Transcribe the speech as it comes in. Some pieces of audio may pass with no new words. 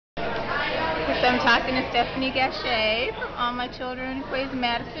So I'm talking to Stephanie Gachet from All My Children, who plays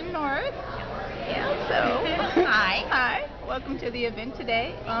Madison North. Yeah, so Hi. Hi. Welcome to the event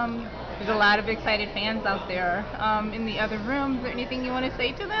today. There's a lot of excited fans out there in the other room. Is there anything you want to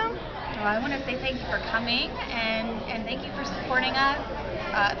say to them? Well, I want to say thank you for coming and thank you for supporting us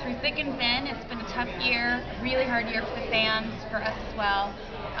through thick and thin. It's been a tough year, a really hard year for the fans, for us as well.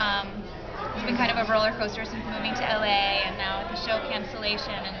 It's been kind of a roller coaster since moving to LA, and now with the show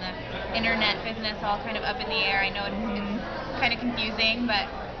cancellation and the internet business all kind of up in the air. I know it's kind of confusing, but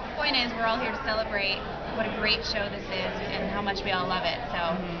the point is we're all here to celebrate what a great show this is and how much we all love it. So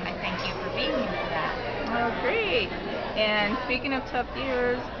I thank you for being here for that. Oh, great. And speaking of tough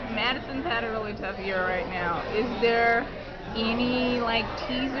years, Madison's had a really tough year right now. Is there any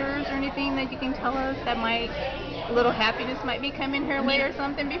teasers or anything that you can tell us that a little happiness might be coming her way or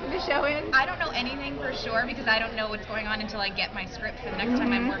something before the show ends? I don't know anything for sure because I don't know what's going on until I get my script for the next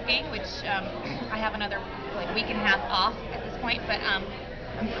time I'm working, which I have another week and a half off at this point, but I'm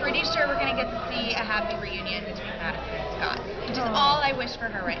pretty sure we're going to get to see a happy reunion between Madison and Scott, which is all I wish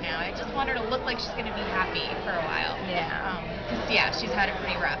for her right now. I just want her to look like she's going to be happy for a while. Yeah. Because she's had it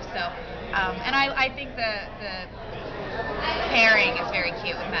pretty rough. So, and I think the pairing is very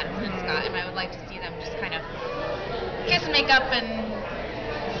cute with Madison and Scott, and I would like to see them just kind of kiss and make up and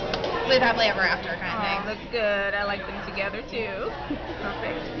live happily ever after kind of thing. That's good. I like them together too.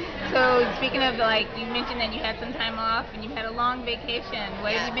 Perfect. So speaking of you mentioned that you had some time off and you had a long vacation.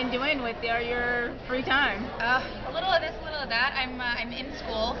 What have you been doing with your free time? A little of this, a little of that. I'm in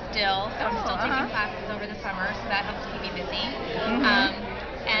school still, so I'm still taking classes over the summer, so that helps keep me busy.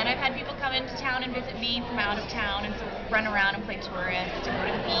 And I've had people come into town and visit me from out of town, and so run around and play tourist and go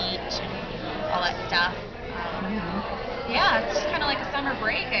to the beach and all that stuff. Yeah, it's just kind of like a summer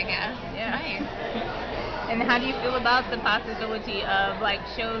break, I guess. Yeah. Nice. And how do you feel about the possibility of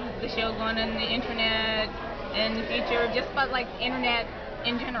the show going on the internet in the future, just about internet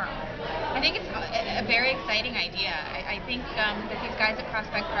in general? I think it's a very exciting idea. I think that these guys at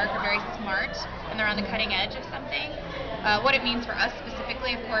Prospect Park are very smart and they're on the cutting edge of something. What it means for us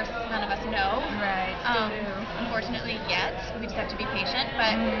specifically, of course, none of us know. Right. Unfortunately, yet. We just have to be patient.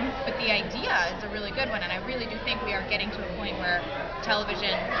 But the idea is a really good one, and I really do think we are getting to a point where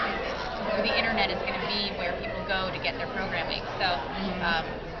television, where the internet is going to be where people go to get their programming. So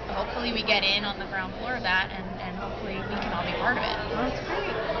hopefully we get in on the ground floor of that, and hopefully we can all be part of it. Well, that's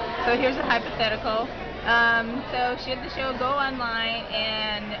great. So here's a hypothetical. So should the show go online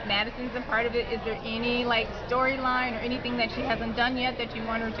and Madison's a part of it, is there any storyline or anything that she hasn't done yet that you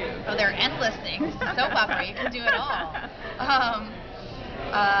want her to? Oh, there are endless things. Soap opera, you can do it all.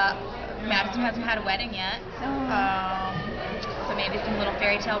 Madison hasn't had a wedding yet. So maybe some little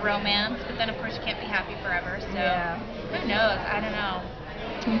fairy tale romance, but then of course you can't be happy forever, so who knows? I don't know.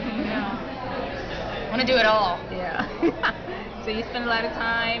 I want to do it all. Yeah. So you spend a lot of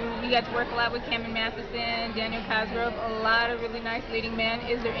time, you got to work a lot with Cameron Matheson, Daniel Cosgrove, a lot of really nice leading men.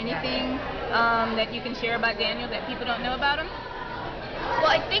 Is there anything that you can share about Daniel that people don't know about him? Well,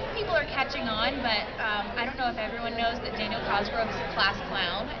 I think people are catching on, but I don't know if everyone knows that Daniel Cosgrove is a class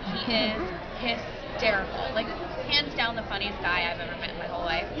clown. He is hysterical. Hands down the funniest guy I've ever met in my whole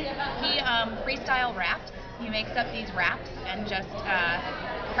life. He freestyle raps. He makes up these raps and just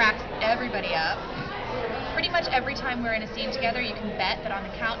cracks everybody up. Pretty much every time we're in a scene together, you can bet that on the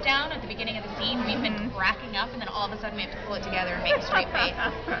countdown at the beginning of the scene, we've been cracking up, and then all of a sudden we have to pull it together and make a straight face.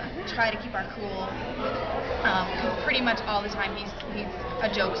 Try to keep our cool. Pretty much all the time he's a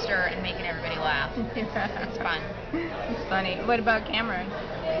jokester and making everybody laugh. It's fun. It's funny. What about Cameron?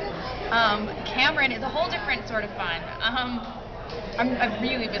 Cameron is a whole different sort of fun. I've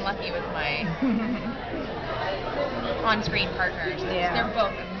really been lucky with my on-screen partners. Yeah. They're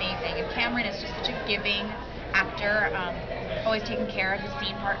both amazing. And Cameron is just such a giving actor, always taking care of his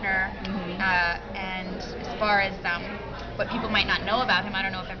scene partner. And as far as what people might not know about him, I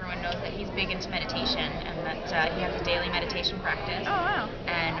don't know if everyone knows that he's big into meditation and that he has a daily meditation practice. Oh, wow.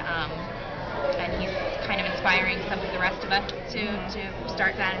 And he's kind of inspiring some of the rest of us to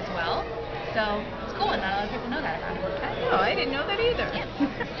start that as well. So it's cool, and not a lot of people know that about him. I didn't know that either. Yeah.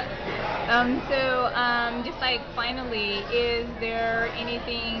 Just finally, is there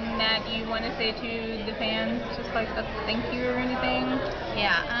anything that you want to say to the fans, just a thank you or anything?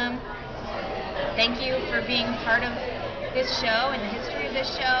 Yeah. Thank you for being part of this show and the history of this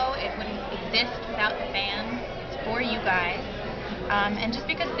show. It wouldn't exist without the fans. It's for you guys. And just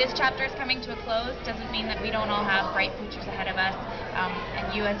because this chapter is coming to a close doesn't mean that we don't all have bright futures ahead of us,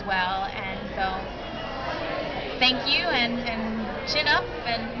 and you as well. And so, thank you, and chin up,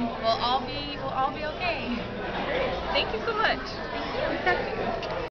 and we'll all be okay. Thank you so much. Thank you.